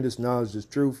 to learn this knowledge, this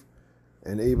truth,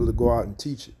 and able to go out and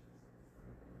teach it?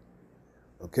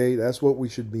 Okay, that's what we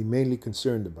should be mainly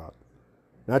concerned about.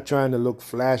 Not trying to look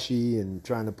flashy and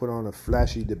trying to put on a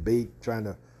flashy debate, trying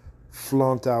to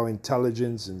flaunt our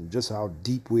intelligence and just how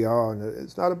deep we are. And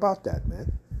it's not about that,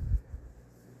 man.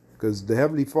 Because the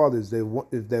Heavenly Father,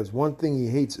 if there's one thing he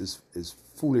hates, is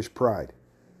foolish pride.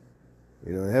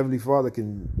 You know, the Heavenly Father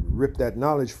can rip that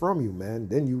knowledge from you, man.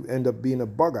 Then you end up being a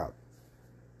bug out.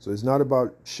 So it's not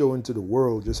about showing to the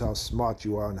world just how smart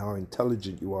you are and how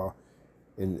intelligent you are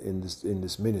in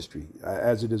this ministry.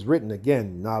 As it is written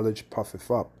again, knowledge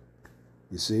puffeth up.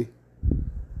 You see?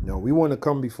 No, we want to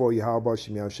come before Yahweh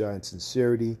Shem Yahushua in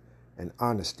sincerity and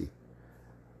honesty.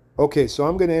 Okay, so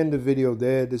I'm going to end the video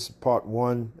there. This is part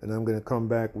 1, and I'm going to come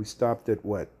back. We stopped at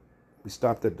what? We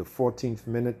stopped at the 14th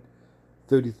minute,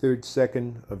 33rd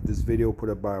second of this video put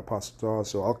up by Apostle Tahar.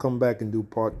 So I'll come back and do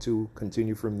part 2,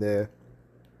 continue from there,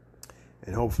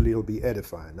 and hopefully it'll be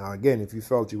edifying. Now, again, if you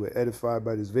felt you were edified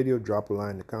by this video, drop a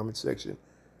line in the comment section.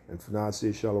 And for now, I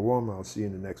say shalom. I'll see you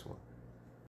in the next one.